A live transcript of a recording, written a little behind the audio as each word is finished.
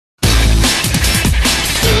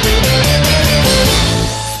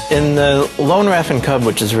In the Lone Raph and Cub,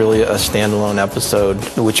 which is really a standalone episode,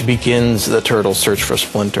 which begins the Turtles' search for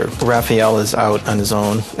Splinter, Raphael is out on his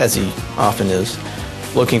own, as he often is,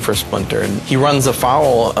 looking for Splinter. And he runs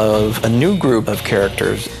afoul of a new group of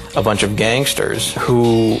characters, a bunch of gangsters,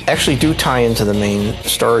 who actually do tie into the main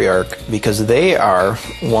story arc because they are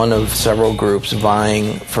one of several groups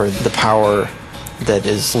vying for the power that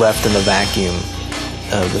is left in the vacuum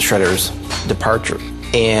of the Shredder's departure.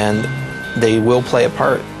 And they will play a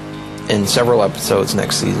part in several episodes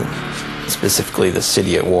next season, specifically the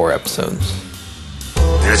City at War episodes.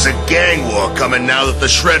 There's a gang war coming now that the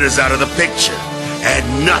Shredder's out of the picture,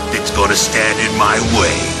 and nothing's gonna stand in my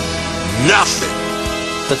way. Nothing!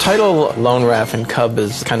 The title Lone Raph and Cub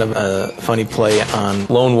is kind of a funny play on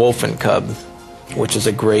Lone Wolf and Cub, which is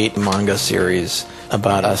a great manga series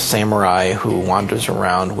about a samurai who wanders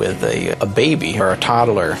around with a baby or a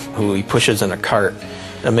toddler who he pushes in a cart.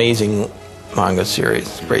 Amazing manga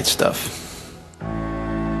series. Great stuff.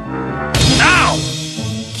 Ow!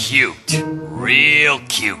 Cute. Real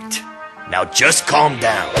cute. Now just calm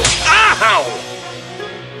down. Ow!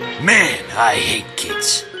 Man, I hate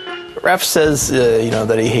kids. Raph says,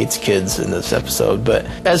 that he hates kids in this episode, but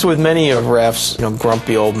as with many of Raph's,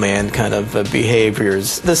 grumpy old man kind of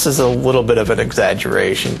behaviors, this is a little bit of an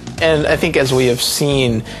exaggeration. And I think as we have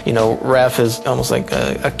seen, Raph is almost like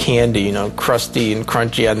a candy, crusty and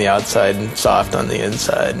crunchy on the outside and soft on the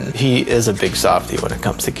inside. And he is a big softie when it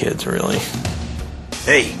comes to kids, really.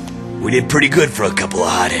 Hey, we did pretty good for a couple of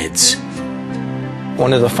hotheads.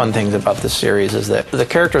 One of the fun things about this series is that the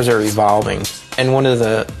characters are evolving, and one of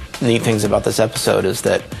the neat things about this episode is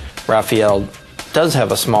that Raphael does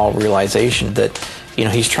have a small realization that,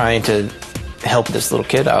 he's trying to help this little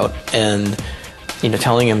kid out and,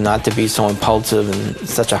 telling him not to be so impulsive and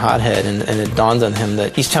such a hothead. And it dawns on him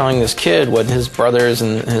that he's telling this kid what his brothers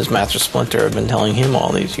and his master Splinter have been telling him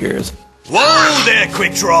all these years. Whoa there,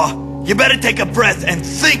 Quick Draw! You better take a breath and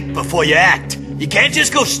think before you act. You can't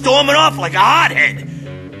just go storming off like a hothead.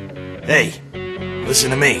 Hey,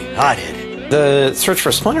 listen to me, hothead. The Search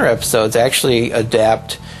for Splinter episodes actually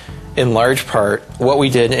adapt, in large part, what we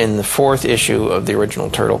did in the 4th issue of the original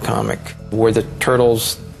Turtle comic, where the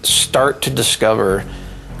Turtles start to discover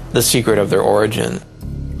the secret of their origin.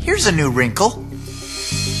 Here's a new wrinkle.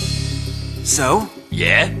 So?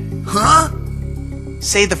 Yeah? Huh?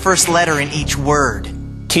 Say the first letter in each word.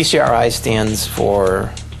 TCRI stands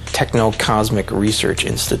for Techno-Cosmic Research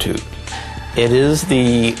Institute. It is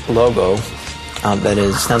the logo that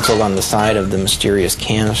is stenciled on the side of the mysterious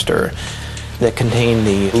canister that contained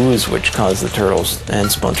the ooze which caused the Turtles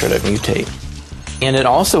and Splinter to mutate. And it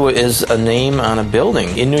also is a name on a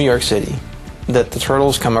building in New York City that the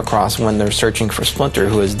Turtles come across when they're searching for Splinter,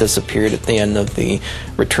 who has disappeared at the end of the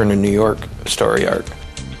Return to New York story arc.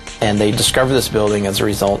 And they discover this building as a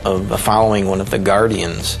result of following one of the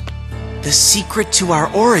Guardians. The secret to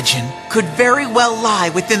our origin could very well lie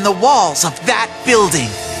within the walls of that building.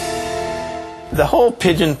 The whole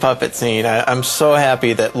pigeon puppet scene, I'm so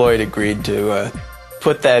happy that Lloyd agreed to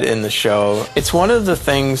put that in the show. It's one of the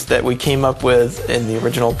things that we came up with in the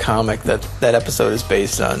original comic that episode is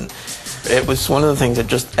based on. It was one of the things that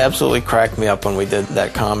just absolutely cracked me up when we did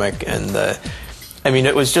that comic. And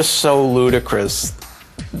it was just so ludicrous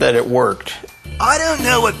that it worked. I don't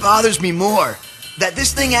know what bothers me more, that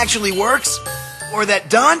this thing actually works, or that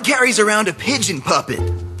Don carries around a pigeon puppet.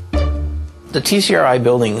 The TCRI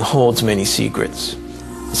building holds many secrets.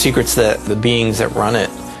 Secrets that the beings that run it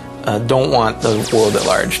don't want the world at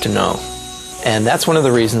large to know. And that's one of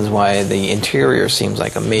the reasons why the interior seems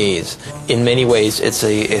like a maze. In many ways, it's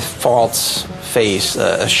a false face,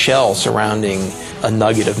 a shell surrounding a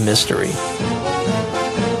nugget of mystery.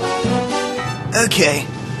 Okay,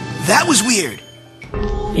 that was weird.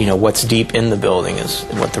 What's deep in the building is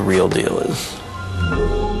what the real deal is.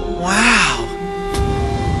 Wow.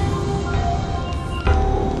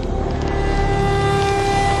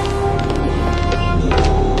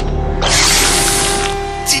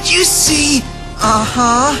 Did you see?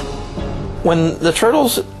 Uh-huh. When the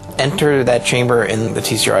Turtles enter that chamber in the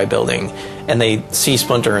TCRI building and they see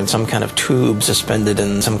Splinter in some kind of tube suspended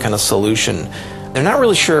in some kind of solution, they're not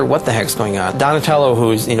really sure what the heck's going on. Donatello,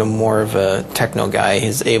 who's more of a techno guy,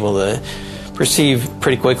 is able to perceive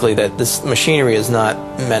pretty quickly that this machinery is not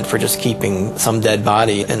meant for just keeping some dead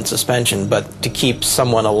body in suspension, but to keep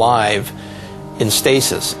someone alive in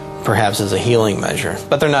stasis, perhaps as a healing measure.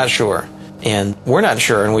 But they're not sure. And we're not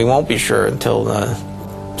sure, and we won't be sure until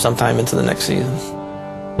sometime into the next season.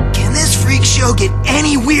 Can this freak show get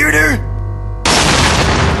any weirder?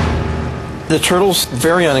 The Turtles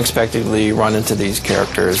very unexpectedly run into these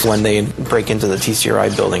characters when they break into the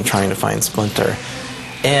TCRI building trying to find Splinter.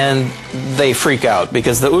 And they freak out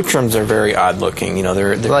because the Utrams are very odd looking. You know,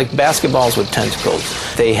 they're like basketballs with tentacles.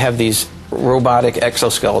 They have these robotic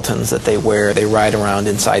exoskeletons that they wear. They ride around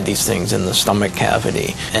inside these things in the stomach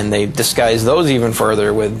cavity. And they disguise those even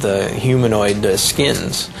further with the humanoid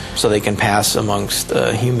skins so they can pass amongst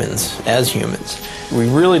humans as humans. We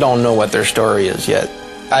really don't know what their story is yet.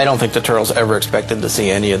 I don't think the Turtles ever expected to see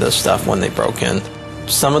any of this stuff when they broke in.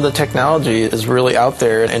 Some of the technology is really out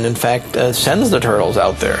there, and in fact sends the Turtles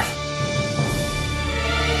out there.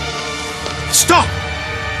 Stop!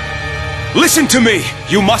 Listen to me!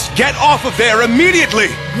 You must get off of there immediately!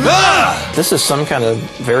 Ah! This is some kind of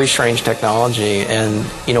very strange technology, and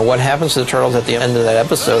you know what happens to the Turtles at the end of that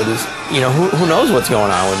episode is, you know, who knows what's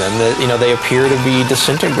going on with them? You know, they appear to be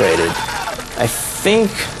disintegrated. I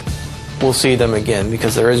think we'll see them again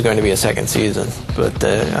because there is going to be a second season, but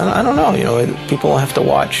I don't know. You know, people will have to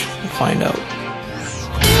watch and find out.